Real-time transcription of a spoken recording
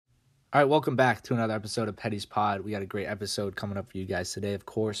All right, welcome back to another episode of Petty's Pod. We got a great episode coming up for you guys today. Of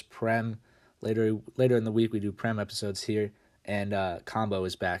course, Prem. Later in the week, we do Prem episodes here. And Kombo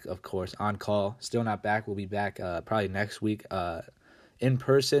is back, of course, on call. Still not back. We'll be back probably next week in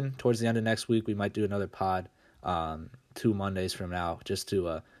person. Towards the end of next week, we might do another pod 2 Mondays from now just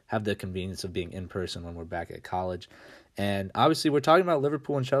to have the convenience of being in person when we're back at college. And obviously, we're talking about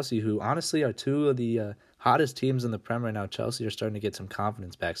Liverpool and Chelsea, who honestly are two of the hottest teams in the Prem right now. Chelsea are starting to get some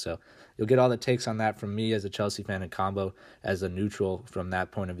confidence back. So you'll get all the takes on that from me as a Chelsea fan and Kombo as a neutral from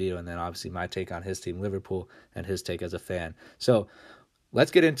that point of view. And then obviously my take on his team, Liverpool, and his take as a fan. So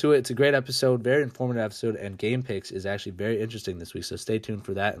let's get into it. It's a great episode, very informative episode, and Game Picks is actually very interesting this week. So stay tuned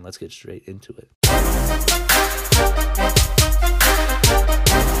for that, and let's get straight into it.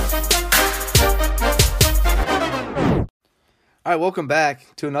 All right, welcome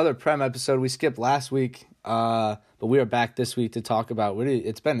back to another Prem episode. We skipped last week, but we are back this week to talk about.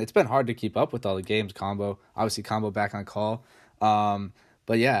 It's been hard to keep up with all the games. Kombo, obviously, Kombo back on call.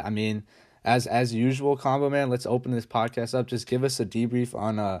 But yeah, I mean, as usual, Kombo man, let's open this podcast up. Just give us a debrief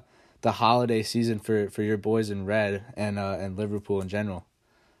on the holiday season for your boys in red and Liverpool in general.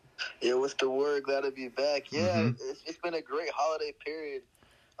 Yeah, what's the word? Glad to be back. Yeah, It's been a great holiday period.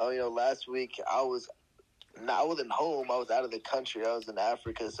 Last week I wasn't home. I was out of the country. I was in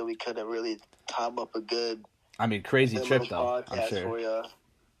Africa, so we couldn't really time up a good. Crazy trip though. I'm sure. For you.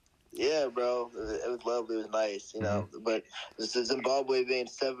 Yeah, bro. It was lovely. It was nice, But Zimbabwe being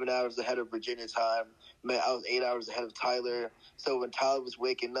 7 hours ahead of Virginia time, man, I was 8 hours ahead of Tyler. So when Tyler was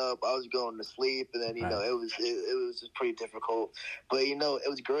waking up, I was going to sleep, and then it was just pretty difficult. But it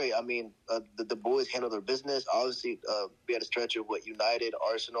was great. I mean, the boys handled their business. Obviously, we had a stretch of United,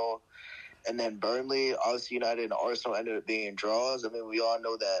 Arsenal. And then Burnley, obviously United and Arsenal ended up being draws. I mean, we all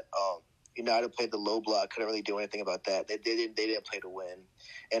know that United played the low block, couldn't really do anything about that. They didn't play to win.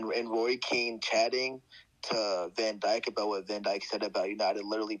 And Roy Keane chatting to Van Dijk about what Van Dijk said about United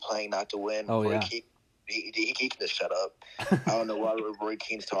literally playing not to win. Oh, Roy yeah. Keane, he can just shut up. I don't know why Roy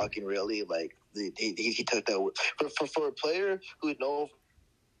Keane's talking really. Like, he took that. For a player who's known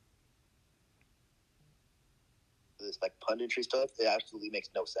for this punditry stuff, it absolutely makes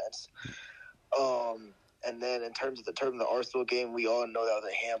no sense. And then in terms of the Arsenal game, we all know that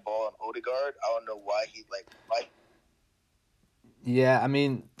was a handball on Odegaard. I don't know why why. Yeah, I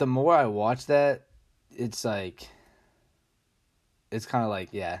mean, the more I watch that, it's kind of like,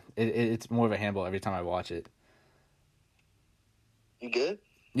 yeah, it's more of a handball every time I watch it. You good?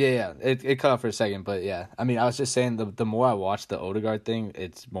 Yeah, it cut off for a second, but yeah. I mean, I was just saying the more I watch the Odegaard thing,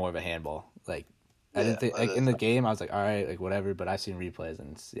 it's more of a handball. Like, I didn't think, in the game, I was like, all right, whatever, but I've seen replays,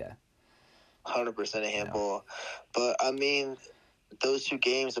 and it's, yeah. 100% a handball. But, I mean, those two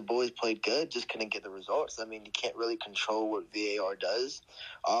games, the boys played good, just couldn't get the results. I mean, you can't really control what VAR does.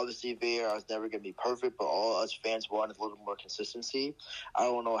 Obviously, VAR is never going to be perfect, but all us fans want is a little more consistency. I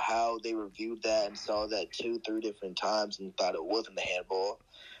don't know how they reviewed that and saw that 2-3 different times and thought it wasn't a handball.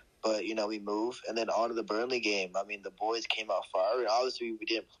 But, we move. And then on to the Burnley game. I mean, the boys came out firing. Obviously, we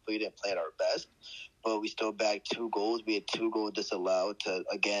didn't play at our best, but we still bagged 2 goals. We had 2 goals disallowed to,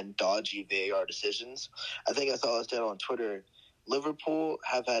 again, dodgy VAR decisions. I think I saw this on Twitter. Liverpool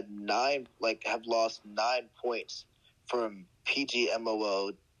have lost 9 points from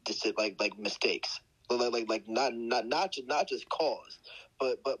PGMOL mistakes. Not just calls,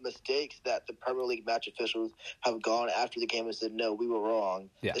 but mistakes that the Premier League match officials have gone after the game and said, no, we were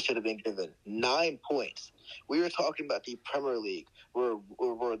wrong. Yeah. It should have been given 9 points. We were talking about the Premier League where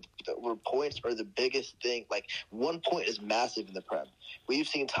points are the biggest thing. 1 point is massive in the Prem. We've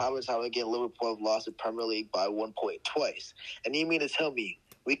seen time and time again Liverpool have lost the Premier League by 1 point twice. And you mean to tell me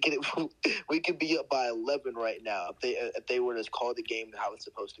we could be up by 11 right now if they were to call the game how it's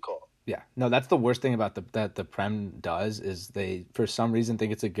supposed to call. Yeah, no, that's the worst thing about that the Prem does is they, for some reason,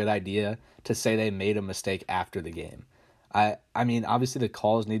 think it's a good idea to say they made a mistake after the game. I mean, obviously the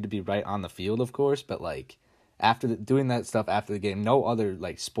calls need to be right on the field, of course, but doing that stuff after the game, no other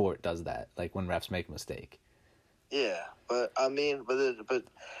sport does that. When refs make a mistake. Yeah, but I mean, but.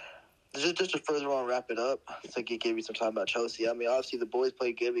 Just to further on wrap it up, to give you some time about Chelsea. I mean, obviously the boys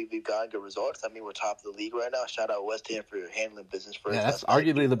played good. We've gotten good results. I mean, we're top of the league right now. Shout out West Ham for handling business first. Yeah, that's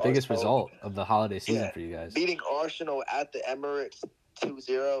arguably the biggest result of the holiday season for you guys. Beating Arsenal at the Emirates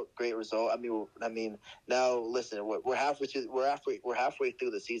 2-0, great result. I mean, now listen, we're halfway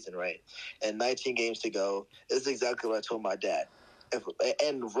through the season, right? And 19 games to go. This is exactly what I told my dad.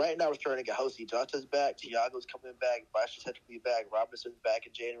 And right now we're starting to get healthy. Jota's back, Thiago's coming back, Bastian's will be back, Robertson's back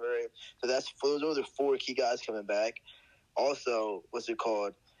in January. So those are 4 key guys coming back. Also, what's it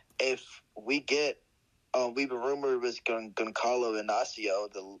called? If we get we've been rumored with Goncalo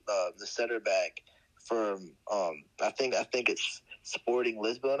Inacio, the center back from I think it's Sporting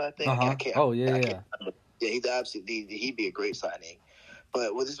Lisbon. I think. Uh-huh. Yeah. Yeah, he's absolutely he'd be a great signing.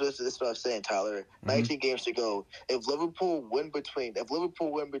 But this is what I'm saying, Tyler. Mm-hmm. 19 games to go. If Liverpool win between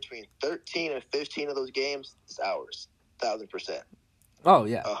 13 and 15 of those games, it's ours, 1,000%. Oh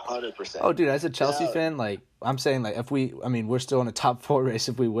yeah, 100%. Oh, dude, as a Chelsea fan, like I'm saying, like we're still in a top 4 race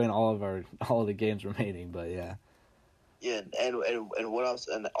if we win all of the games remaining. But yeah. Yeah, and what else?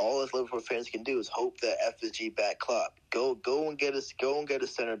 And all us Liverpool fans can do is hope that FSG back Klopp. Go and get a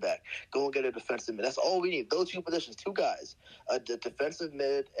center back. Go and get a defensive mid. That's all we need. Those 2 positions, 2 guys, a defensive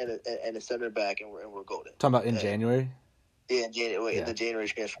mid and a center back, and we're golden. Talking about in January. Yeah, in January. In the January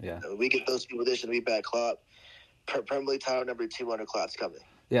transfer. Yeah. We get those 2 positions. We back Klopp. Premier League title number 2 under Klopp's coming.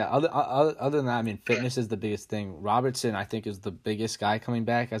 Yeah. Other than that, I mean, fitness is the biggest thing. Robertson, I think, is the biggest guy coming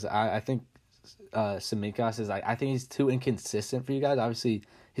back. As I think. Tsimikas is I think he's too inconsistent for you guys. Obviously,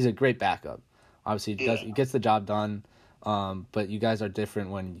 he's a great backup. Obviously, he gets the job done. But you guys are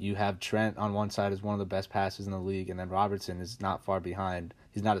different when you have Trent on one side as one of the best passers in the league, and then Robertson is not far behind.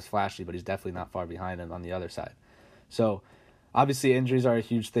 He's not as flashy, but he's definitely not far behind him on the other side. So, obviously, injuries are a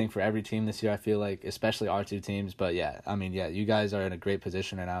huge thing for every team this year, I feel like, especially our 2 teams. But, you guys are in a great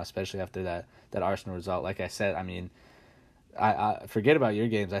position right now, especially after that Arsenal result. Like I said, I mean, I forget about your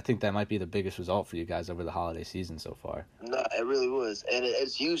games. I think that might be the biggest result for you guys over the holiday season so far. No, it really was, and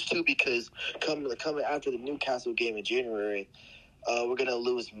it's huge too because coming after the Newcastle game in January, we're gonna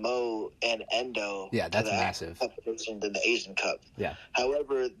lose Mo and Endo. Yeah, that's massive. Competition in the Asian Cup. Yeah.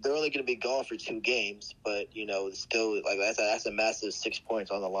 However, they're only gonna be gone for 2 games, but still like that's a massive 6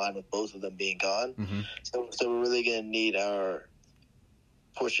 points on the line with both of them being gone. Mm-hmm. So we're really gonna need our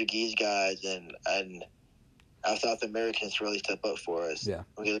Portuguese guys and our South Americans to really step up for us. Yeah.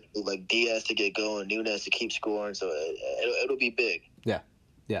 We're going to like Diaz to get going, Nunes to keep scoring, so it'll be big. Yeah.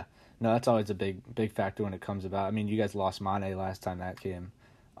 No, that's always a big factor when it comes about. I mean, you guys lost Mane last time that came.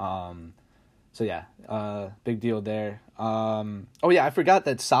 Big deal there. I forgot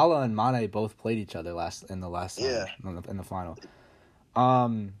that Salah and Mane both played each other in the final.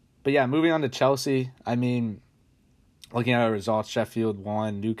 Moving on to Chelsea, I mean, looking at our results, Sheffield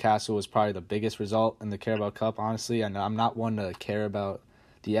won. Newcastle was probably the biggest result in the Carabao Cup, honestly. And I'm not one to care about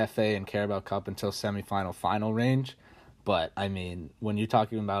the FA and Carabao Cup until final range. But, I mean, when you're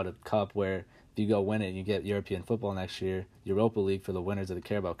talking about a cup where if you go win it, you get European football next year, Europa League for the winners of the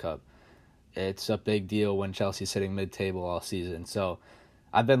Carabao Cup, it's a big deal when Chelsea's sitting mid-table all season. So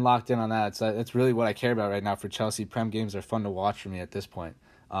I've been locked in on that. So that's really what I care about right now for Chelsea. Prem games are fun to watch for me at this point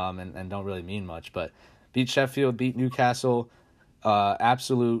and don't really mean much. But beat Sheffield, beat Newcastle,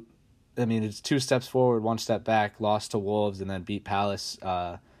 absolute. I mean, it's 2 steps forward, 1 step back. Lost to Wolves and then beat Palace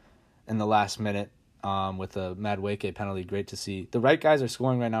in the last minute with a Madueke penalty. Great to see. The right guys are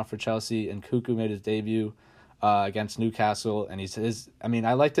scoring right now for Chelsea, and Cuckoo made his debut against Newcastle. And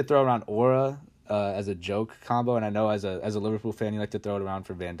I like to throw around Aura as a joke combo, and I know as a Liverpool fan, you like to throw it around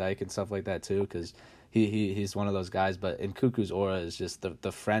for Van Dijk and stuff like that too, because he's one of those guys. But in Cuckoo's Aura is just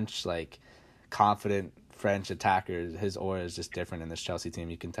the French confident French attacker. His aura is just different in this Chelsea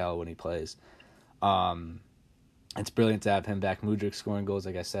team. You can tell when he plays. It's brilliant to have him back. Mudryk scoring goals,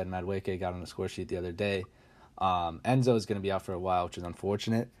 like I said. Madueke got on the score sheet the other day. Enzo is going to be out for a while, which is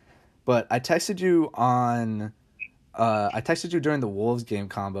unfortunate. But I texted you during the Wolves game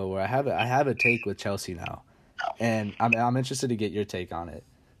combo where I have a take with Chelsea now, and I'm interested to get your take on it.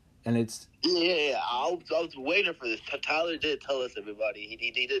 And it's I was waiting for this. Tyler did tell us, everybody.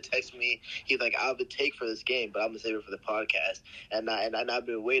 He did text me. He's like, I have a take for this game, but I'm gonna save it for the podcast. And I've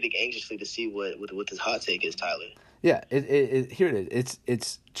been waiting anxiously to see what this hot take is, Tyler. Yeah, here it is.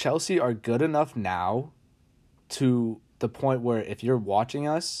 It's Chelsea are good enough now to the point where if you're watching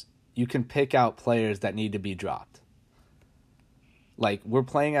us, you can pick out players that need to be dropped. Like, we're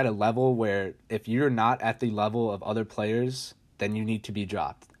playing at a level where if you're not at the level of other players, then you need to be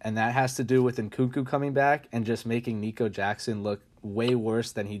dropped. And that has to do with Nkunku coming back and just making Nico Jackson look way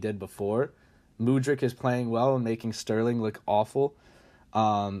worse than he did before. Mudryk is playing well and making Sterling look awful.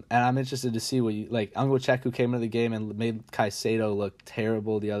 And I'm interested to see what Angochek, who came into the game and made Caicedo look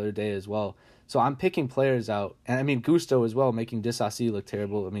terrible the other day as well. So I'm picking players out. And I mean, Gusto as well, making Disasi look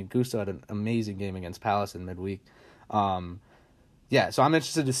terrible. I mean, Gusto had an amazing game against Palace in midweek. So I'm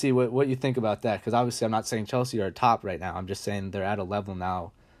interested to see what you think about that, because obviously I'm not saying Chelsea are top right now. I'm just saying they're at a level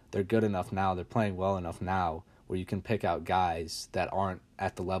now. They're good enough now. They're playing well enough now where you can pick out guys that aren't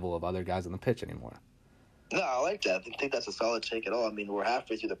at the level of other guys on the pitch anymore. No, I like that. I think that's a solid take at all. I mean, we're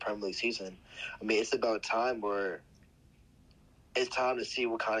halfway through the Premier League season. I mean, it's about time where it's time to see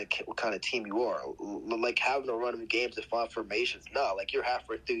what kind of team you are. Like having a run of games to find formations. No, like you're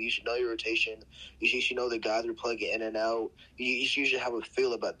halfway through. You should know your rotation. You should know the guys are plugging in and out. You should have a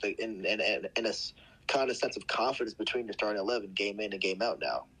feel about and a kind of sense of confidence between your starting 11 game in and game out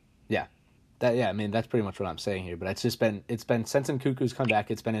now. Yeah. I mean, that's pretty much what I'm saying here. But it's been since Nkuku's come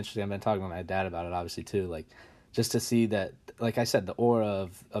back, it's been interesting. I've been talking with my dad about it, obviously, too. Like, just to see that, like I said, the aura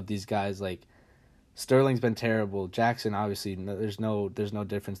of these guys, like, Sterling's been terrible. Jackson, obviously, there's no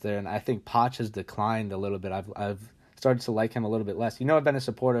difference there. And I think Poch has declined a little bit. I've started to like him a little bit less. I've been a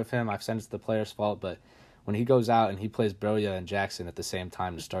supporter of him. I've said it's the player's fault, but when he goes out and he plays Broya and Jackson at the same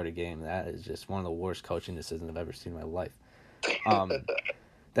time to start a game, that is just one of the worst coaching decisions I've ever seen in my life.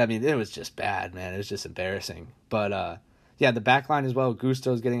 I mean, it was just bad, man. It was just embarrassing. But, yeah, the back line as well.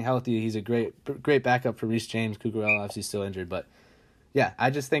 Gusto's getting healthy. He's a great backup for Reece James. Cucurella obviously still injured, but yeah, I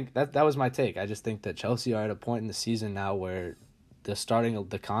just think that was my take. I just think that Chelsea are at a point in the season now where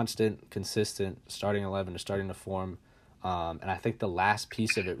the constant, consistent starting 11 is starting to form. And I think the last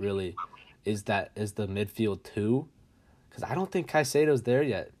piece of it really is the midfield too, because I don't think Caicedo's there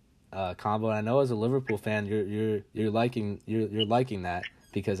yet. Kombo, and I know as a Liverpool fan, you're liking that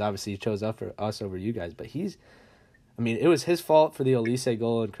because obviously he chose us over you guys. But it was his fault for the Olise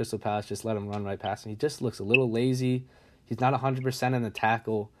goal and Crystal Palace just let him run right past him. He just looks a little lazy. He's not 100% in the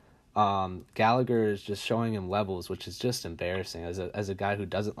tackle. Gallagher is just showing him levels, which is just embarrassing. As a guy who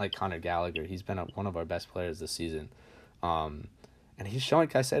doesn't like Conor Gallagher, he's been one of our best players this season. And he's showing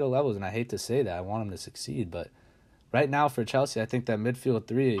Caicedo levels, and I hate to say that. I want him to succeed. But right now for Chelsea, I think that midfield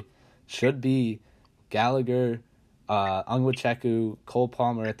three should be Gallagher, Ungwacheku, Cole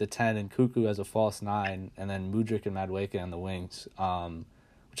Palmer at the 10, and Cuckoo as a false 9, and then Mudryk and Madueke on the wings.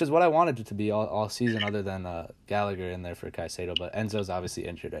 Which is what I wanted it to be all season, other than Gallagher in there for Caicedo. But Enzo's obviously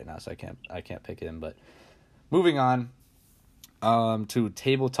injured right now, so I can't pick him. But moving on to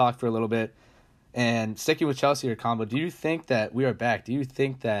table talk for a little bit, and sticking with Chelsea or Combo, do you think that we are back? Do you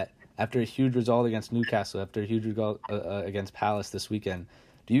think that after a huge result against Newcastle, after a huge result against Palace this weekend,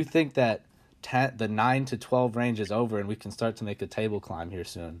 do you think that the 9 to 12 range is over and we can start to make a table climb here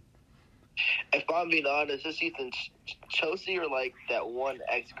soon? If I'm being honest, this season, Chelsea are like that one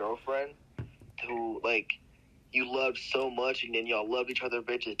ex-girlfriend who, like, you loved so much and then y'all loved each other,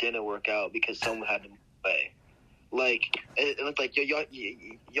 but it just didn't work out because someone had to move away. Like, it looked like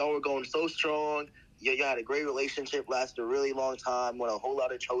y'all were going so strong. Y'all had a great relationship, lasted a really long time, won a whole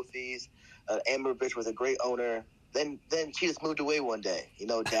lot of trophies. Abramovich was a great owner. Then she just moved away one day.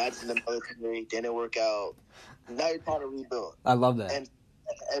 Dad's in the military, didn't work out. Now you're trying to rebuild. I love that.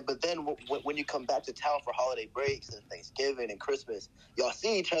 But then when you come back to town for holiday breaks and Thanksgiving and Christmas, y'all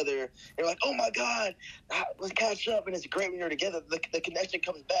see each other. You're like, oh, my God, let's catch up. And it's great when you're together. The connection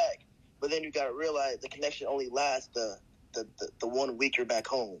comes back. But then you got to realize the connection only lasts the 1 week you're back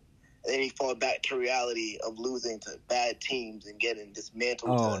home. And then you fall back to reality of losing to bad teams and getting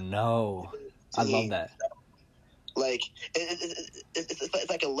dismantled. Oh, no. I love that. Like, it's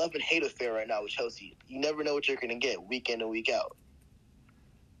like a love and hate affair right now with Chelsea. You never know what you're going to get week in and week out.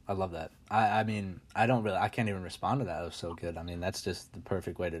 I love that. I can't even respond to that. It was so good. I mean, that's just the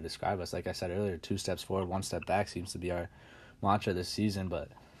perfect way to describe us. Like I said earlier, 2 steps forward, 1 step back seems to be our mantra this season. But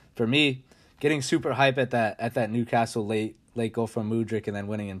for me, getting super hype at that Newcastle late goal from Mudryk and then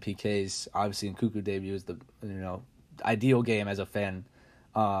winning in PKs, obviously in Cuckoo debut is the ideal game as a fan.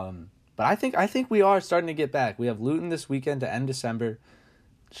 But I think we are starting to get back. We have Luton this weekend to end December.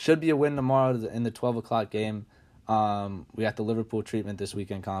 Should be a win tomorrow in the 12 o'clock game. We got the Liverpool treatment this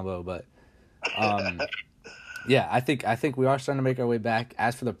weekend Combo, but yeah, I think we are starting to make our way back.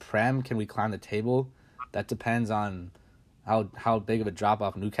 As for the Prem, can we climb the table? That depends on how big of a drop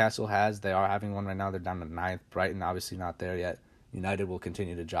off Newcastle has. They are having one right now. They're down to 9th. Brighton obviously not there yet. United will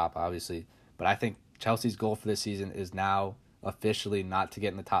continue to drop obviously, but I think Chelsea's goal for this season is now officially not to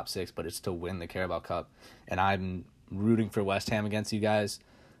get in the top 6, but it's to win the Carabao Cup. And I'm rooting for West Ham against you guys.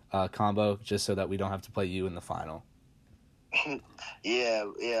 Combo, just so that we don't have to play you in the final. Yeah.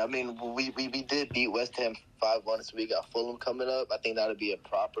 I mean, we did beat West Ham 5-1, so we got Fulham coming up. I think that would be a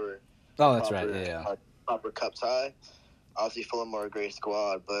proper. Oh, that's right. Yeah. Proper cup tie. Obviously, Fulham are a great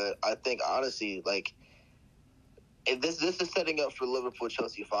squad, but I think honestly, like, if this is setting up for Liverpool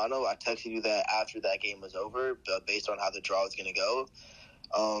Chelsea final. I texted you that after that game was over, based on how the draw is going to go.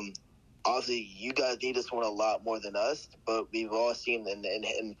 Obviously, you guys need this one a lot more than us, but we've all seen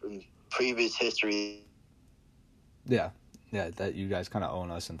in previous history. Yeah, that you guys kind of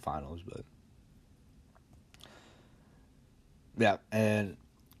own us in finals, but yeah, and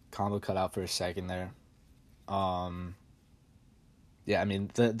Combo cut out for a second there. Yeah, I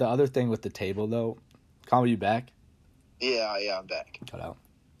mean the other thing with the table though, Combo, you back? Yeah, I'm back. Cut out.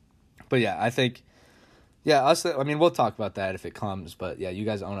 But yeah, I think, yeah, us. I mean, we'll talk about that if it comes. But yeah, you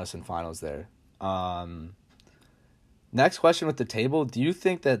guys own us in finals there. Next question with the table: do you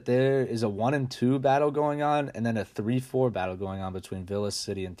think that there is a 1-2 battle going on, and then a 3-4 battle going on between Villa,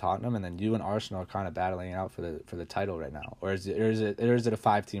 City, and Tottenham, and then you and Arsenal are kind of battling out for the title right now, or is it a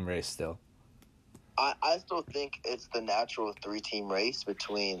 5-team race still? I still think it's the natural 3-team race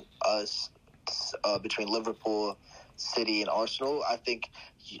between us, between Liverpool, City, and Arsenal. I think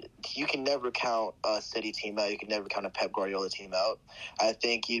you can never count a City team out. You can never count a Pep Guardiola team out. I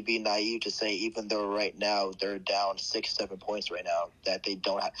think you'd be naive to say, even though right now they're down 6-7 points right now, that they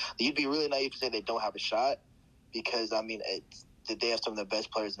don't have. You'd be really naive to say they don't have a shot, because I mean they have some of the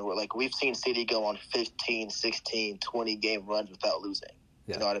best players in the world. Like, we've seen City go on 15, 16, 20 game runs without losing.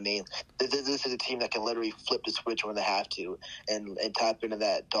 Yeah. You know what I mean? This is a team that can literally flip the switch when they have to and tap into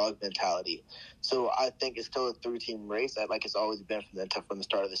that dog mentality. So I think it's still a 3-team race, like it's always been from the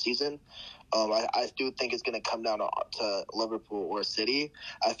start of the season. I do think it's going to come down to Liverpool or City.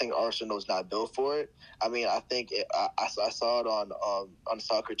 I think Arsenal's not built for it. I mean, I think I saw it on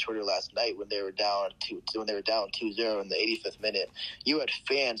soccer Twitter last night when they were down 2-0 in the 85th minute. You had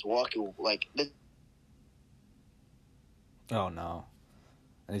fans walking like this. Oh no.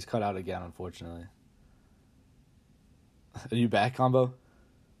 And he's cut out again, unfortunately. Are you back, Kombo?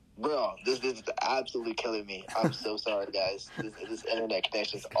 Bro, this is absolutely killing me. I'm so sorry, guys. This internet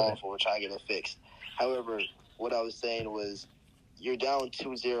connection is awful. We're trying to get it fixed. However, what I was saying was, you're down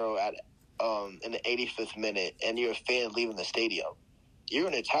 2-0 at in the 85th minute, and you're a fan leaving the stadium. You're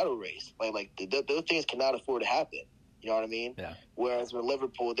in a title race. Like those things cannot afford to happen. You know what I mean? Yeah. Whereas with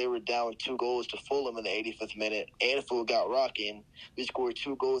Liverpool, they were down 2 goals to Fulham in the 85th minute. Anfield got rocking. We scored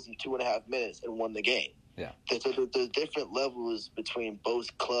 2 goals in 2.5 minutes and won the game. Yeah. So there's different levels between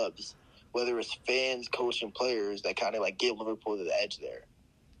both clubs, whether it's fans, coach, and players, that kind of like give Liverpool the edge there.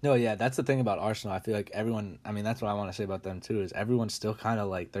 No, yeah, that's the thing about Arsenal. I feel like everyone, I mean, that's what I want to say about them too, is everyone's still kind of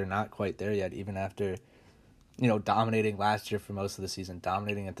like, they're not quite there yet, even after, dominating last year for most of the season,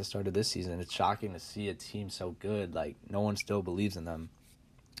 dominating at the start of this season. It's shocking to see a team so good. Like, no one still believes in them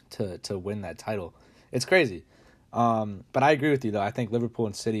to win that title. It's crazy. But I agree with you, though. I think Liverpool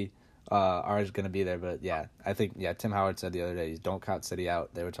and City are going to be there. But, yeah, I think, Tim Howard said the other day, don't count City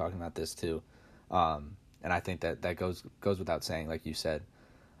out. They were talking about this, too. And I think that goes without saying, like you said.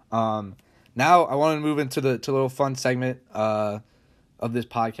 Now I want to move into the little fun segment of this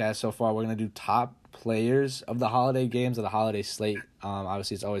podcast so far. We're going to do top players of the holiday games, of the holiday slate.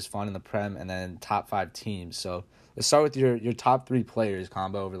 Obviously, it's always fun in the Prem, and then top 5 teams. So let's start with your top 3 players,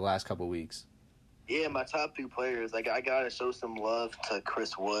 Kombo, over the last couple of weeks. Yeah, my top 3 players. I got to show some love to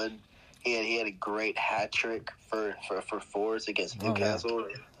Chris Wood. He had a great hat trick for Forest against Newcastle.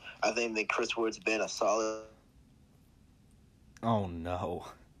 Yeah. I think that Chris Wood's been a solid. Oh no.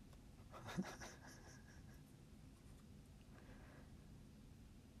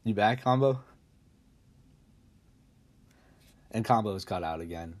 You back, Kombo? And Kombo is cut out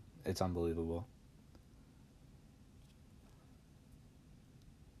again. It's unbelievable.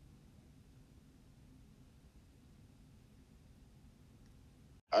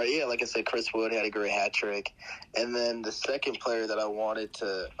 Yeah, like I said, Chris Wood had a great hat trick. And then the second player that I wanted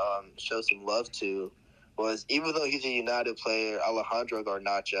to show some love to was, even though he's a United player, Alejandro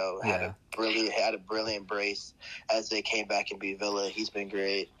Garnacho had a brilliant brace as they came back and beat Villa. He's been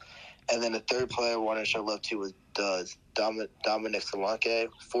great. And then the third player I wanted to show love to was Dominic Solanke.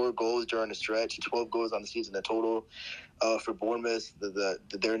 4 goals during the stretch, 12 goals on the season in total. For Bournemouth,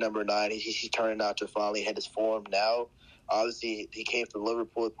 their number 9, he's turning out to finally hit his form now. Obviously, he came from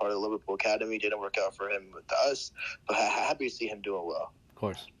Liverpool, part of the Liverpool Academy. Didn't work out for him with us, but happy to see him doing well. Of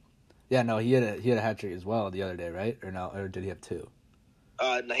course. Yeah, no, he had a hat trick as well the other day, right? Or no? Or did he have 2?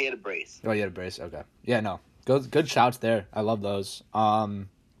 No, he had a brace. Oh, he had a brace. Okay. Yeah, no. Good shouts there. I love those.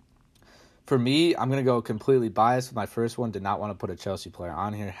 For me, I'm going to go completely biased with my first one. Did not want to put a Chelsea player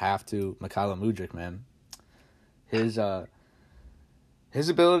on here. Have to. Mykhailo Mudryk, man. His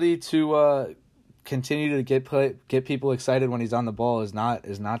ability to continue to get people excited when he's on the ball is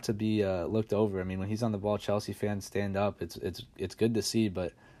not to be looked over. I mean, when he's on the ball, Chelsea fans stand up. It's good to see,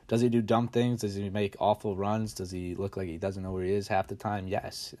 but does he do dumb things? Does he make awful runs? Does he look like he doesn't know where he is half the time?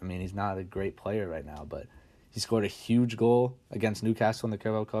 Yes. I mean, he's not a great player right now, but he scored a huge goal against Newcastle in the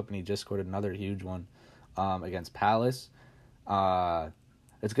Carabao Cup, and he just scored another huge one against Palace.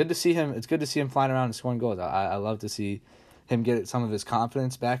 It's good to see him. It's good to see him flying around and scoring goals. I love to see him get some of his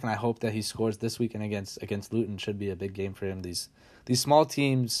confidence back, and I hope that he scores this weekend against Luton. Should be a big game for him. These small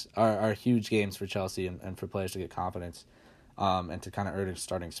teams are huge games for Chelsea and for players to get confidence and to kind of earn a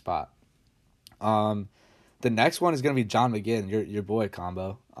starting spot. The next one is going to be John McGinn, your boy,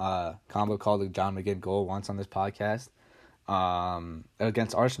 Kombo. Kombo called a John McGinn goal once on this podcast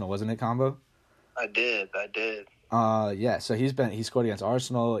against Arsenal, wasn't it, Kombo? I did. Yeah, so he scored against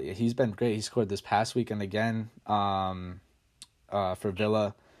Arsenal. He's been great. He scored this past weekend again for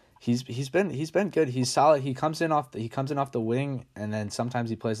Villa. He's been good. He's solid. He comes in off the wing, and then sometimes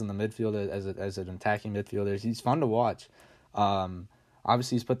he plays in the midfield as an attacking midfielder. He's fun to watch.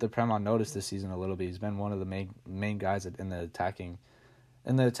 Obviously, he's put the Prem on notice this season a little bit. He's been one of the main guys in the attacking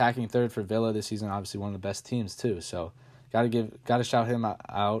third for Villa this season. Obviously, one of the best teams too. So, gotta shout him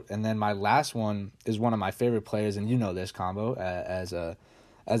out. And then my last one is one of my favorite players, and you know this, Kombo, as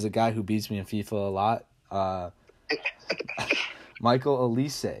a guy who beats me in FIFA a lot. Michael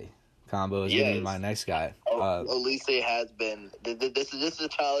Olise, Kombo, is going to be my next guy. Olise has been. This is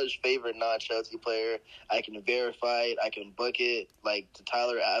Tyler's favorite non-Chelsea player. I can verify it. I can book it. Like,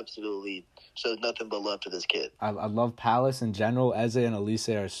 Tyler absolutely shows nothing but love to this kid. I love Palace in general. Eze and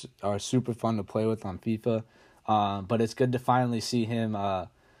Olise are super fun to play with on FIFA. But it's good to finally see him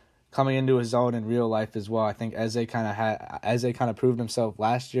coming into his own in real life as well. I think Eze kind of proved himself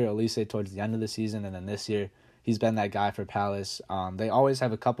last year. Olise towards the end of the season, and then this year he's been that guy for Palace. They always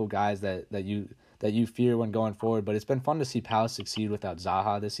have a couple guys that you fear when going forward, but it's been fun to see Palace succeed without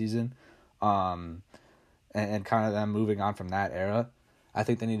Zaha this season, and kind of them moving on from that era. I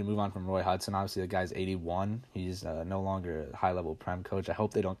think they need to move on from Roy Hodgson. Obviously, the guy's 81. He's no longer a high-level Prem coach. I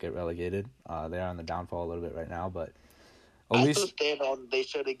hope they don't get relegated. They are on the downfall a little bit right now, but I still stand on they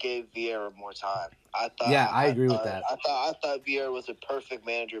should have gave Vieira more time. I agree with that. I thought Vieira was a perfect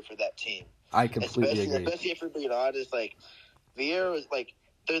manager for that team. I completely agree. Especially if we're being honest, like Vieira was like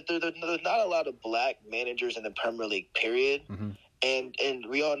there's not a lot of black managers in the Premier League, period. Mm-hmm. And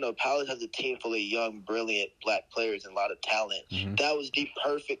we all know Palace has a team full of young, brilliant black players and a lot of talent. Mm-hmm. That was the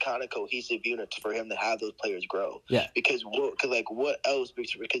perfect kind of cohesive unit for him to have those players grow. Yeah. Because what else?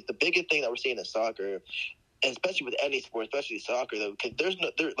 Because the biggest thing that we're seeing in soccer, and especially with any sport, especially soccer, though, because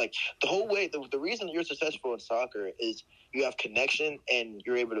the whole way, the reason you're successful in soccer is you have connection and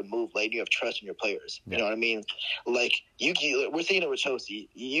you're able to move late. And you have trust in your players. Yeah. You know what I mean? Like we're seeing it with Chelsea.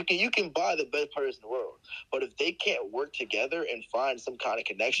 You can buy the best players in the world, but if they can't work together and find some kind of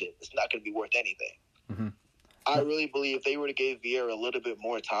connection, it's not going to be worth anything. Mm-hmm. I really believe if they were to give Vieira a little bit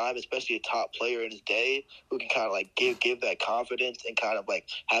more time, especially a top player in his day, who can kind of like give that confidence and kind of like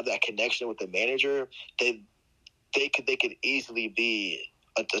have that connection with the manager, they could easily be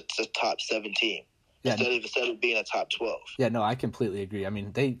a top 7 team. Yeah, instead of being a top 12. Yeah, no, I completely agree. I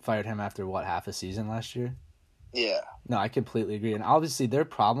mean, they fired him after, half a season last year? Yeah. No, I completely agree. And obviously, their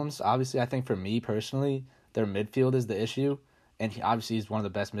problems, I think for me personally, their midfield is the issue. And he's one of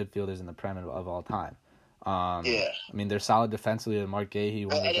the best midfielders in the Premier of all time. Yeah. I mean, they're solid defensively with Mark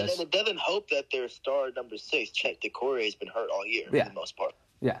Gahey. And it doesn't help that their star number 6, Chet Decore, has been hurt all year for the most part.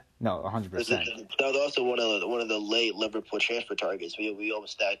 Yeah, no, 100%. That was also one of the late Liverpool transfer targets. We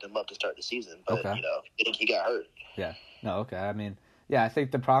almost stacked him up to start the season, but I think he got hurt. Yeah, no, okay. I mean, yeah, I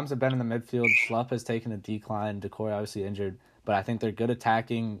think the problems have been in the midfield. Schlupp has taken a decline. Decore obviously injured, but I think they're good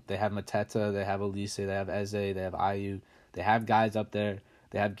attacking. They have Mateta, they have Olise, they have Eze, they have Ayew. They have guys up there.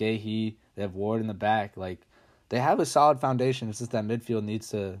 They have Gahey, they have Ward in the back. Like, they have a solid foundation. It's just that midfield needs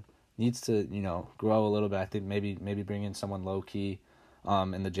to grow a little bit. I think maybe bring in someone low key.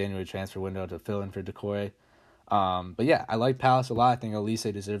 In the January transfer window to fill in for Decore. But yeah, I like Palace a lot. I think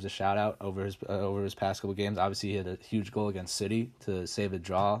Olise deserves a shout out over his past couple games. Obviously, he had a huge goal against City to save a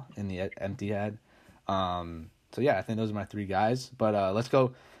draw in the Etihad. So yeah, I think those are my 3 guys. But let's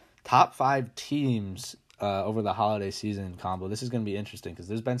go top 5 teams over the holiday season combo. This is going to be interesting because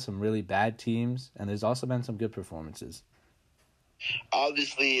there's been some really bad teams and there's also been some good performances.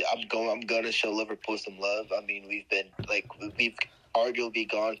 Obviously, I'm going to show Liverpool some love. I mean, we've arguably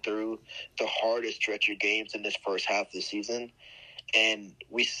gone through the hardest stretch of games in this first half of the season, and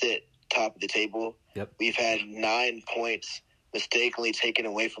we sit top of the table. Yep. We've had 9 points mistakenly taken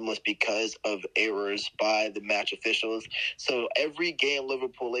away from us because of errors by the match officials. So every game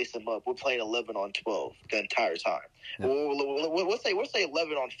Liverpool lace them up, we're playing 11 on 12 the entire time. Yep. We'll say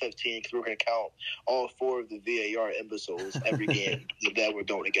 11 on 15 because we're going to count all 4 of the VAR imbeciles every game that we're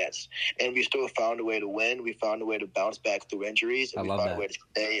going against. And we still found a way to win. We found a way to bounce back through injuries. And we found a way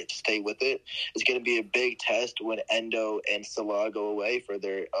to stay with it. It's going to be a big test when Endo and Salah go away for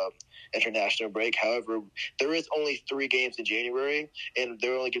their international break. However, there is only 3 games in January, and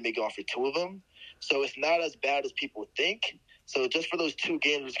they're only going to be gone for 2 of them. So it's not as bad as people think. So just for those 2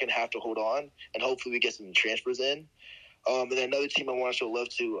 games, we're just going to have to hold on, and hopefully we get some transfers in. And then another team I want to show love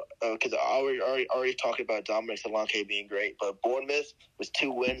to, because I already talked about Dominic Solanke being great, but Bournemouth was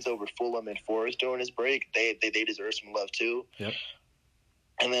 2 wins over Fulham and Forest during his break. They deserve some love too. Yep.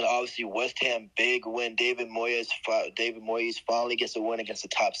 And then obviously West Ham, big win. David Moyes finally gets a win against the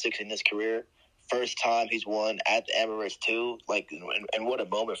top 6 in his career. First time he's won at the Emirates too. Like, and what a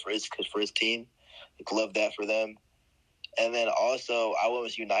moment for his team. Love that for them. And then also I went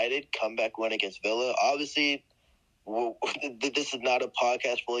with United, comeback win against Villa. Obviously, this is not a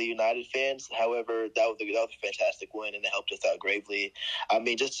podcast full of United fans. However, that was a fantastic win, and it helped us out greatly. I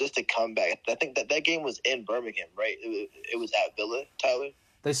mean, just to come back, I think that game was in Birmingham, right? It was at Villa, Tyler.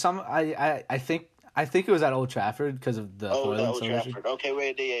 I think it was at Old Trafford because of the Old Trafford. Okay,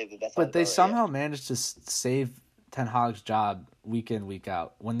 wait, yeah, that's. But they somehow managed to save Ten Hag's job week in, week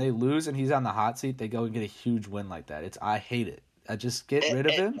out. When they lose and he's on the hot seat, they go and get a huge win like that. I hate it. I just get rid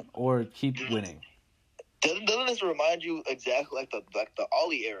of him or keep winning. Doesn't this remind you exactly like the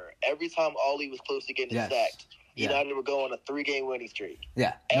Ollie era? Every time Ollie was close to getting sacked, United were going on a 3-game winning streak.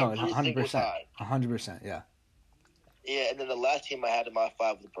 Yeah, no, 100%. 100%, yeah. Yeah, and then the last team I had in my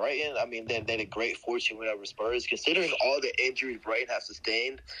 5 was Brighton. I mean, they had a great 4-2 win over Spurs. Considering all the injuries Brighton has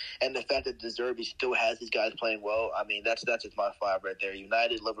sustained and the fact that De Zerbi still has these guys playing well, I mean, that's just my 5 right there.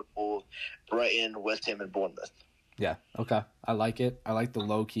 United, Liverpool, Brighton, West Ham, and Bournemouth. Yeah, okay. I like it. I like the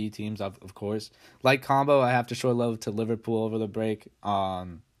low-key teams, of course. Like Kombo, I have to show love to Liverpool over the break. How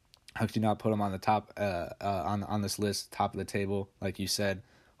could you not put them on the top on this list, top of the table, like you said?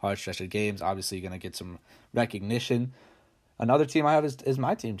 Hard stretch of games, obviously going to get some recognition. Another team I have is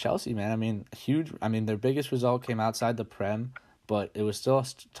my team, Chelsea, man. I mean, huge. I mean, their biggest result came outside the Prem, but it was still a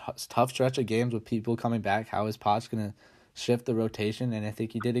tough stretch of games with people coming back. How is Poch going to shift the rotation? And I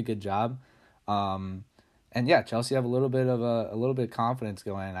think he did a good job. And yeah, Chelsea have a little bit of confidence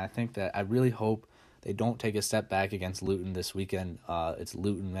going. And I think that I really hope they don't take a step back against Luton this weekend. It's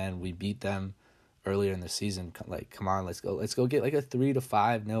Luton, man. We beat them earlier in the season. Like, come on, let's go get like a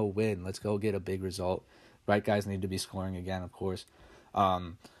 3-5-0 win. Let's go get a big result. Right guys need to be scoring again, of course.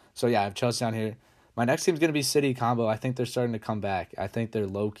 So yeah, I have Chelsea down here. My next team's gonna be City Kombo. I think they're starting to come back. I think they're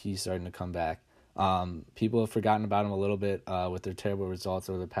low key starting to come back. People have forgotten about them a little bit with their terrible results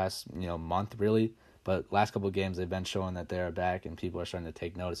over the past month, really. But last couple of games, they've been showing that they are back, and people are starting to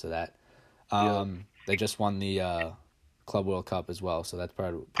take notice of that. They just won the Club World Cup as well, so that's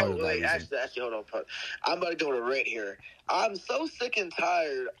part of that reason. Actually, hold on. I'm about to go on a rant here. I'm so sick and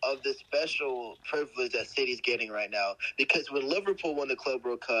tired of the special privilege that City's getting right now. Because when Liverpool won the Club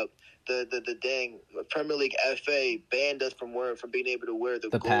World Cup, the dang Premier League FA banned us from being able to wear the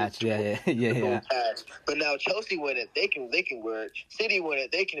gold patch. Gold patch. But now Chelsea win it, they can wear it. City win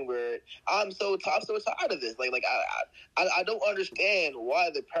it, they can wear it. I'm so tired of this. I don't understand why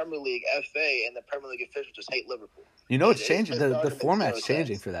the Premier League FA and the Premier League officials just hate Liverpool. It's changing. The format's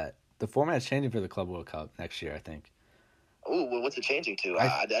changing for that. The format's changing for the Club World Cup next year, I think. Ooh, well, what's it changing to?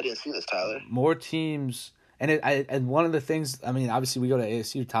 I didn't see this, Tyler. More teams. And one of the things, I mean, obviously we go to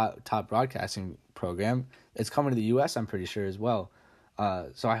ASU top broadcasting program. It's coming to the U.S., I'm pretty sure, as well.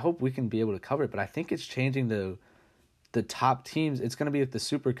 So I hope we can be able to cover it. But I think it's changing the top teams. It's going to be with the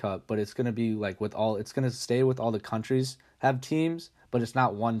Super Cup, but it's going to be like it's going to stay with all the countries have teams, but it's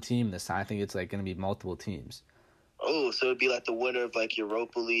not one team this time. I think it's like going to be multiple teams. Oh, so it'd be like the winner of like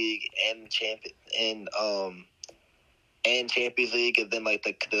Europa League and Champions League, and then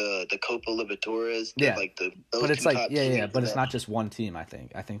like the Copa Libertadores. Yeah, like but it's like but it's not just one team. I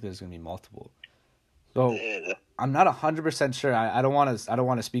think there's gonna be multiple. So I'm not 100% sure. I don't want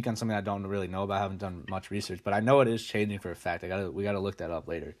to speak on something I don't really know about. I haven't done much research, but I know it is changing for a fact. We gotta look that up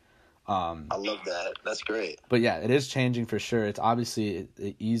later. I love that. That's great. But yeah, it is changing for sure. It's obviously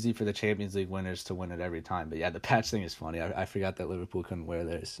easy for the Champions League winners to win it every time. But yeah, the patch thing is funny. I forgot that Liverpool couldn't wear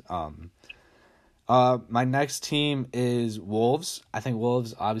theirs. My next team is Wolves. I think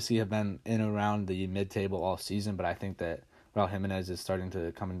Wolves obviously have been in and around the mid-table all season, but I think that Raul Jimenez is starting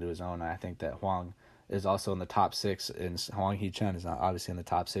to come into his own. I think that Huang is also in the top 6, and Huang Hee-Chen is not obviously in the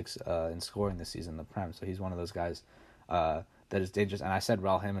top 6 in scoring this season in the Prem. So he's one of those guys that is dangerous. And I said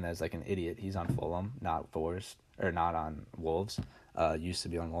Raul Jimenez like an idiot. He's on Fulham, not Forest, or not on Wolves. Used to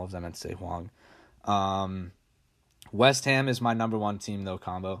be on Wolves. I meant to say Huang. West Ham is my number 1 team, though,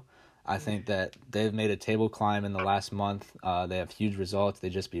 Kombo. I think that they've made a table climb in the last month. They have huge results. They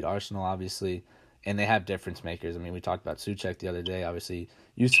just beat Arsenal, obviously, and they have difference makers. I mean, we talked about Souček the other day. Obviously,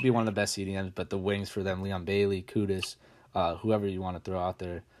 used to be one of the best CDMs, but the wings for them, Leon Bailey, Kudus, whoever you want to throw out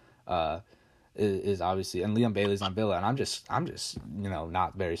there, is obviously, and Leon Bailey's on Villa, and I'm just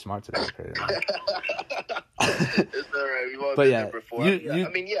not very smart today. It's all right. But yeah,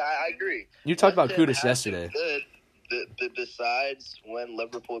 I agree. You talked about Kudus yesterday. Good. besides when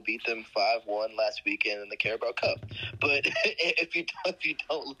Liverpool beat them 5-1 last weekend in the Carabao Cup. But if you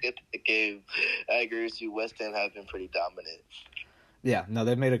don't look at the game, I agree with you. West Ham have been pretty dominant. Yeah, no,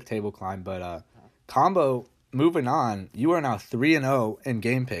 they've made a table climb, but Kombo, moving on, you are now 3-0 in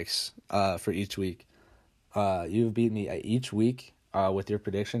game picks for each week. You've beat me each week with your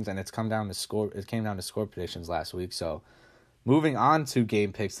predictions, and it came down to score predictions last week. So, moving on to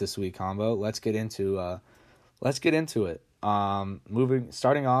game picks this week, Kombo. Let's get into it.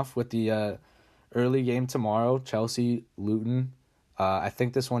 Starting off with the early game tomorrow, Chelsea Luton. I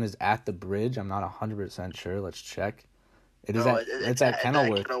think this one is at the Bridge. I'm not 100% sure. Let's check. It's at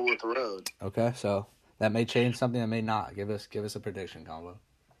Kenilworth. Kenilworth Road. Okay, so that may change something, that may not. Give us a prediction, Kombo.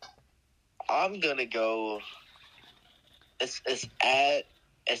 I'm gonna go. It's at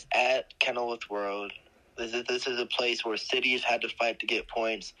Kenilworth Road. This is a place where cities had to fight to get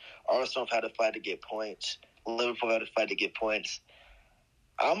points. Arsenal had to fight to get points. Liverpool had to fight to get points.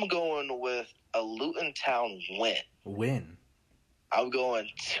 I'm going with a Luton Town win. Win. I'm going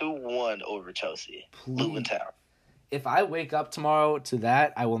 2-1 over Chelsea. Please. Luton Town. If I wake up tomorrow to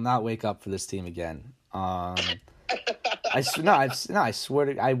that, I will not wake up for this team again. I swear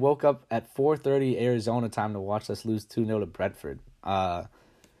to, I woke up at 4:30 Arizona time to watch us lose 2-0 to Brentford.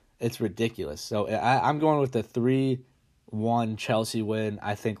 It's ridiculous. So I'm going with the 3-1 Chelsea win.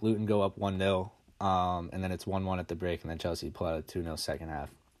 I think Luton go up 1-0, and then it's 1-1 at the break, and then Chelsea pull out a 2-0 second half.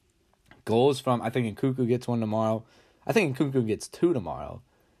 Goals from, I think Nkunku gets one tomorrow. I think Nkunku gets 2 tomorrow.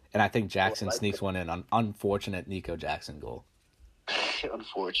 And I think Jackson sneaks one in on unfortunate Nico Jackson goal.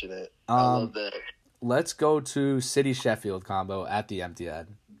 Unfortunate. I love that. Let's go to City Sheffield Kombo at the Etihad.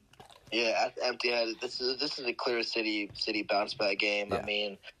 Yeah, at the Etihad. This is a clear City bounce back game. Yeah. I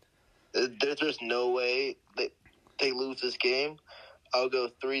mean, there's no way they lose this game. I'll go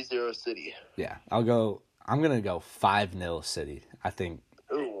 3-0 City. Yeah, I'm gonna go 5-0 City. I think.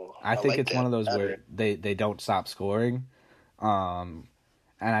 Ooh, I think it's one of those where they don't stop scoring.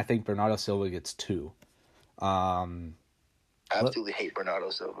 And I think Bernardo Silva gets 2. I absolutely hate Bernardo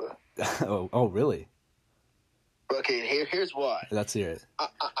Silva. oh, really? Okay, here's why. Let's hear it.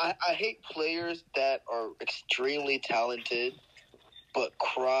 I hate players that are extremely talented but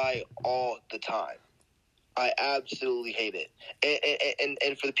cry all the time. I absolutely hate it. And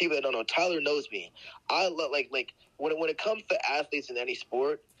for the people that don't know, Tyler knows me. I love like when it comes to athletes in any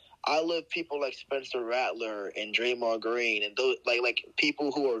sport, I love people like Spencer Rattler and Draymond Green and those like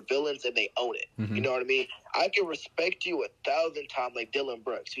people who are villains and they own it. Mm-hmm. You know what I mean? I can respect you 1,000 times, like Dylan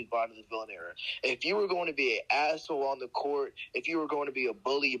Brooks, who's bought into the villain era. If you were going to be an asshole on the court, if you were going to be a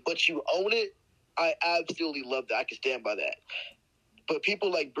bully, but you own it, I absolutely love that. I can stand by that. But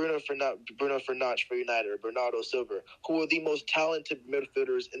people like Bruno Fernandes for United or Bernardo Silva, who are the most talented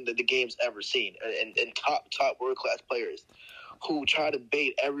midfielders in the game's ever seen, and top world-class players, who try to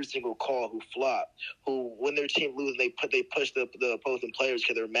bait every single call, who flop, who when their team loses, they push the opposing players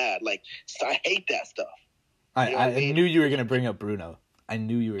because they're mad. Like, so I hate that stuff. I knew you were going to bring up Bruno.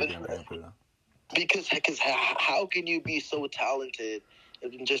 Because how can you be so talented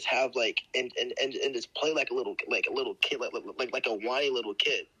and just have and just play like a little kid, like a whiny little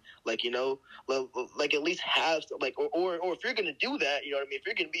kid? Like, you know, like at least have or if you're gonna do that, you know what I mean. If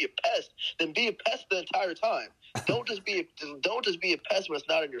you're gonna be a pest, then be a pest the entire time. Don't just be a pest when it's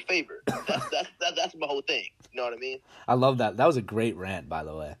not in your favor. That's my whole thing. You know what I mean? I love that. That was a great rant, by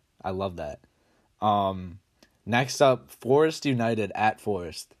the way. I love that. Next up, Forest United at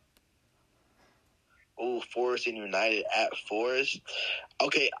Forest. Oh, Forest and United at Forest.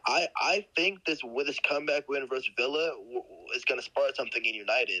 Okay, I think with this comeback win versus Villa is going to spark something in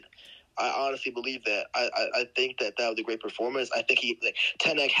United. I honestly believe that. I think that was a great performance. I think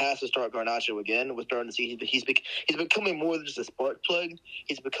Ten Hag has to start Garnacho again. We're starting to see he's becoming more than just a spark plug.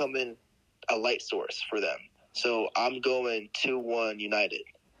 He's becoming a light source for them. So I'm going 2-1 United.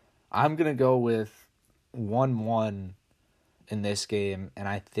 I'm going to go with 1-1 in this game, and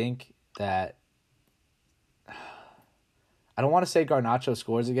I think that I don't want to say Garnacho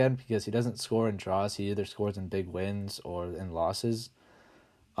scores again because he doesn't score in draws. He either scores in big wins or in losses.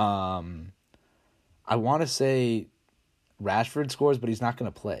 I want to say Rashford scores, but he's not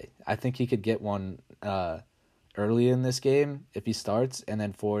going to play. I think he could get one early in this game if he starts, and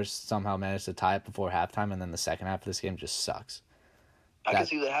then Forest somehow manage to tie it before halftime, and then the second half of this game just sucks. I can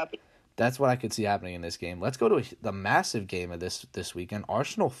see that happen. That's what I could see happening in this game. Let's go to the massive game of this weekend.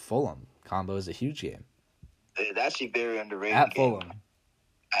 Arsenal-Fulham combo is a huge game. It's actually very underrated. At Fulham.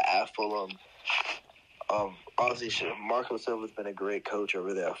 At Fulham. Honestly, Marco Silva's been a great coach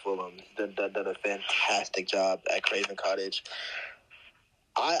over there at Fulham. He's done a fantastic job at Craven Cottage.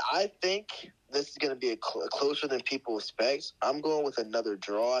 I think this is going to be closer than people expect. I'm going with another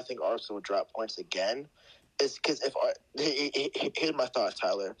draw. I think Arsenal will drop points again. It's because here's my thoughts,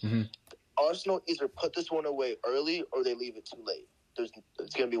 Tyler. Mm-hmm. Arsenal either put this one away early or they leave it too late.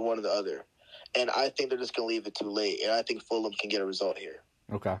 It's going to be one or the other. And I think they're just going to leave it too late. And I think Fulham can get a result here.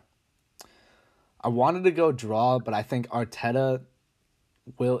 Okay. I wanted to go draw, but I think Arteta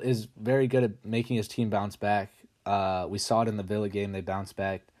is very good at making his team bounce back. We saw it in the Villa game; they bounced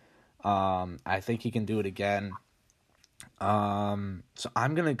back. I think he can do it again. So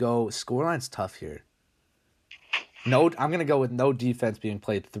I'm gonna go. Scoreline's tough here. No, I'm gonna go with no defense being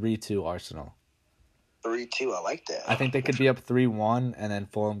played 3-2 Arsenal. 3-2, I like that. I think they could be up 3-1 and then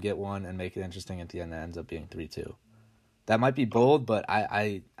Fulham get one and make it interesting at the end. That ends up being 3-2. That might be bold, but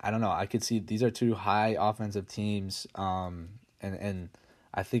I don't know. I could see these are two high offensive teams, and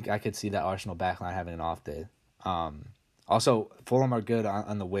I think I could see that Arsenal backline having an off day. Also, Fulham are good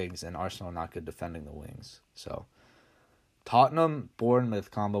on the wings, and Arsenal are not good defending the wings. So, Tottenham, Bournemouth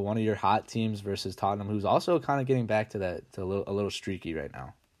combo, one of your hot teams versus Tottenham, who's also kind of getting back to a little streaky right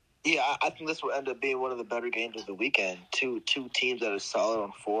now. Yeah, I think this will end up being one of the better games of the weekend. Two teams that are solid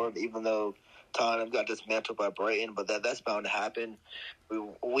on form, even though Tottenham got dismantled by Brighton, but that's bound to happen.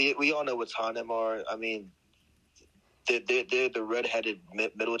 We all know what Tottenham are. I mean, they're the redheaded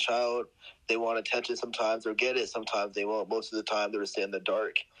middle child. They want attention sometimes, or get it. Sometimes they won't. Most of the time, they're stay in the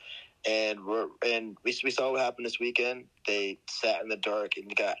dark. And we saw what happened this weekend. They sat in the dark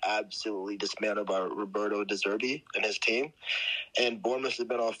and got absolutely dismantled by Roberto De Zerbi and his team. And Bournemouth has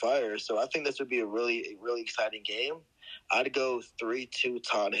been on fire. So I think this would be a really, really exciting game. I'd go 3-2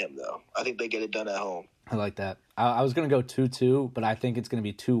 Tottenham, though. I think they get it done at home. I like that. I was going to go 2-2, but I think it's going to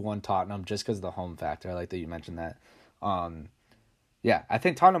be 2-1 Tottenham just because of the home factor. I like that you mentioned that. Yeah, I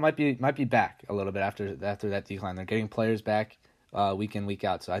think Tottenham might be back a little bit after that decline. They're getting players back week in, week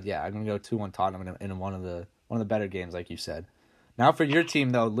out. So, I'm going to go 2-1 Tottenham in one of the better games, like you said. Now for your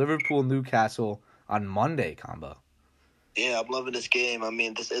team, though, Liverpool, Newcastle on Monday combo. Yeah, I'm loving this game. I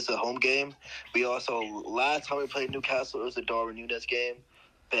mean, this is a home game. We also, last time we played Newcastle, it was a Darwin Núñez game.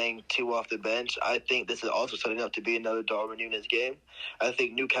 Banged 2 off the bench. I think this is also setting up to be another Darwin Núñez game. I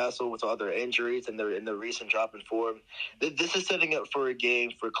think Newcastle, with all their injuries and their recent drop in form, this is setting up for a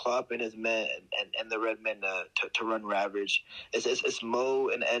game for Klopp and his men and the Red Men to run ravage. It's Mo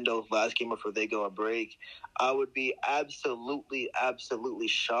and Endo's last game before they go on break. I would be absolutely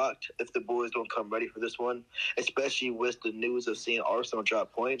shocked if the boys don't come ready for this one, especially with the news of seeing Arsenal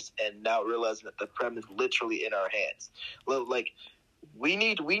drop points and now realizing that the Prem is literally in our hands. Like, we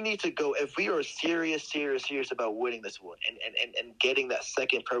need to go, if we are serious about winning this one and getting that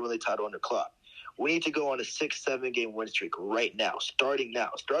second Premier League title under Klopp. We need to go on a 6-7 game win streak right now, starting now.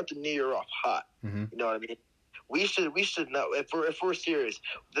 Start the new year off hot. Mm-hmm. You know what I mean? We should know, if we're serious,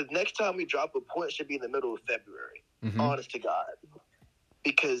 the next time we drop a point should be in the middle of February. Mm-hmm. Honest to God.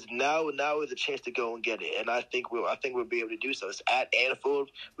 Because now is a chance to go and get it, and I think we'll be able to do so. It's at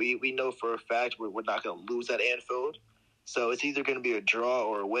Anfield. We know for a fact we're not going to lose at Anfield. So it's either going to be a draw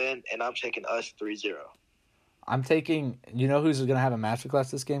or a win, and I'm taking us 3-0. I'm taking, you know who's going to have a masterclass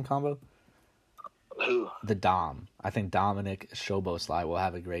this game, Combo? Who? The Dom. I think Dominic Szoboszlai will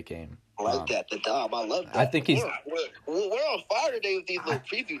have a great game. I like that. The Dom. I love that. I think he's. We're on fire today with these little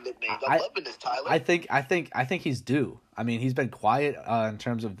preview nicknames. I'm loving this, Tyler. I think he's due. I mean, he's been quiet in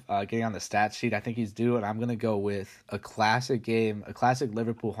terms of getting on the stat sheet. I think he's due, and I'm going to go with a classic game, a classic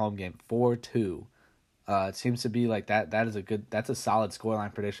Liverpool home game, 4-2. It seems to be like that. That's a solid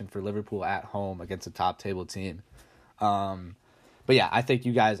scoreline prediction for Liverpool at home against a top table team. But yeah, I think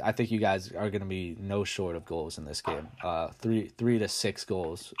you guys are going to be no short of goals in this game. 3 to 6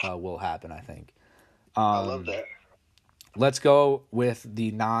 goals will happen, I think. I love that. Let's go with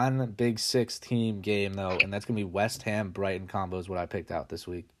the non-Big Six team game though, and that's going to be West Ham Brighton combo is what I picked out this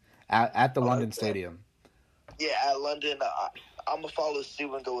week at the London Stadium. Yeah, at London. I'm gonna follow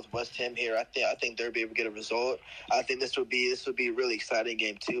suit and go with West Ham here. I think they'll be able to get a result. I think this would be a really exciting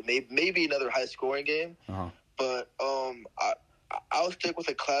game too. Maybe another high scoring game. Uh-huh. But I'll stick with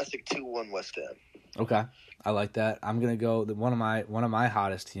a classic 2-1 West Ham. Okay, I like that. I'm gonna go. One of my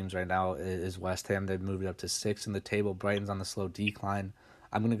hottest teams right now is West Ham. They've moved it up to 6 in the table. Brighton's on the slow decline.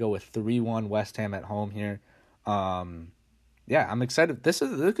 I'm gonna go with 3-1 West Ham at home here. Yeah, I'm excited. This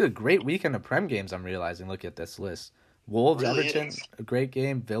is a great weekend of Prem games. I'm realizing. Look at this list. Wolves, really Everton, is. A great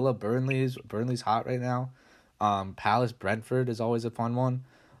game. Villa, Burnley's hot right now. Palace, Brentford is always a fun one.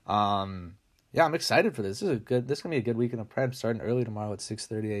 Yeah, I'm excited for this. This is gonna be a good weekend of Prem starting early tomorrow at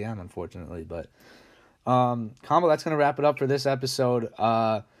 6:30 a.m. Unfortunately, but Combo, that's gonna wrap it up for this episode.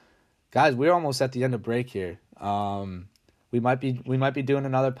 Guys, we're almost at the end of break here. we might be doing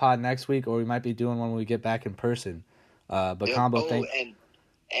another pod next week, or we might be doing one when we get back in person. But Yep. Kombo,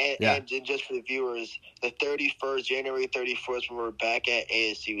 And just for the viewers, the 31st, January 31st, when we're back at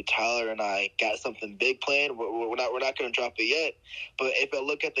ASU, Tyler and I got something big planned. We're not going to drop it yet, but if I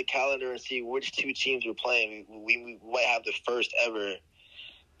look at the calendar and see which two teams we're playing, we might have the first ever.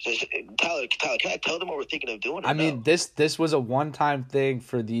 Just, Tyler, can I tell them what we're thinking of doing? I mean, this was a one-time thing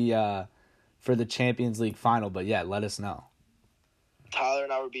for the Champions League final, but yeah, let us know. Tyler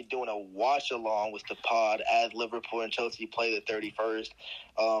and I will be doing a watch-along with the pod as Liverpool and Chelsea play the 31st.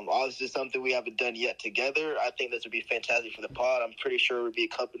 Obviously, something we haven't done yet together. I think this would be fantastic for the pod. I'm pretty sure we'll be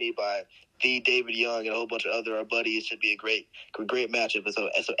accompanied by the David Young and a whole bunch of other our buddies. It should be a great matchup. So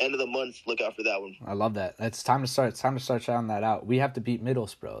end of the month, look out for that one. I love that. It's time to start shouting that out. We have to beat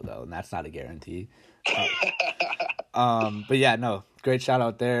Middlesbrough, though, and that's not a guarantee. But yeah, no, great shout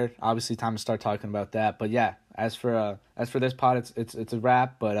out there. Obviously, time to start talking about that. But yeah, as for this pod, it's a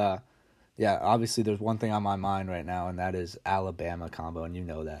wrap. But yeah, obviously, there's one thing on my mind right now, and that is Alabama Kombo, and you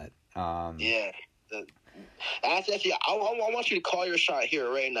know that. Yeah. Actually, I want you to call your shot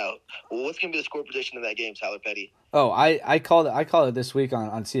here right now. What's going to be the score prediction in that game, Tyler Petty? Oh, I called it this week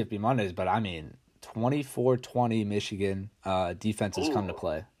on CFB Mondays, but I mean 24-20 Michigan defenses come to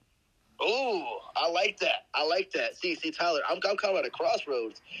play. Ooh, I like that. See, Tyler, I'm kind of at a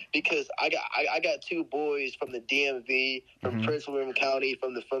crossroads because I got two boys from the DMV, from Prince William County,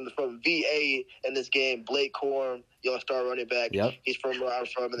 from VA in this game. Blake Corm, young star running back. Yep. He's from where I'm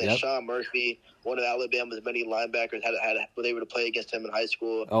from, and then Sean Murphy, one of Alabama's many linebackers, were able to play against him in high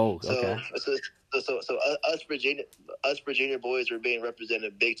school. Oh, okay. So us Virginia boys were being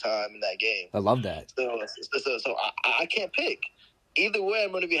represented big time in that game. I love that. So I can't pick. Either way,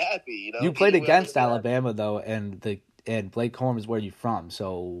 I'm going to be happy. You know, you played against Alabama though, and Blake Corm is where you're from.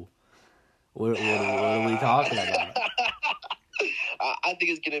 So, what are we talking about? I think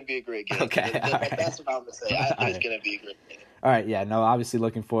it's going to be a great game. Okay, that's what I'm going to say. I think it's going to be a great game. All right, yeah, no, obviously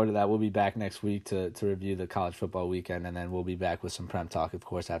looking forward to that. We'll be back next week to review the college football weekend, and then we'll be back with some Prem talk, of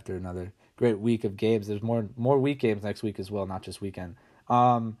course, after another great week of games. There's more week games next week as well, not just weekend.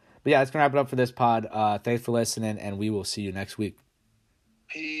 But yeah, that's going to wrap it up for this pod. Thanks for listening, and we will see you next week.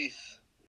 Peace.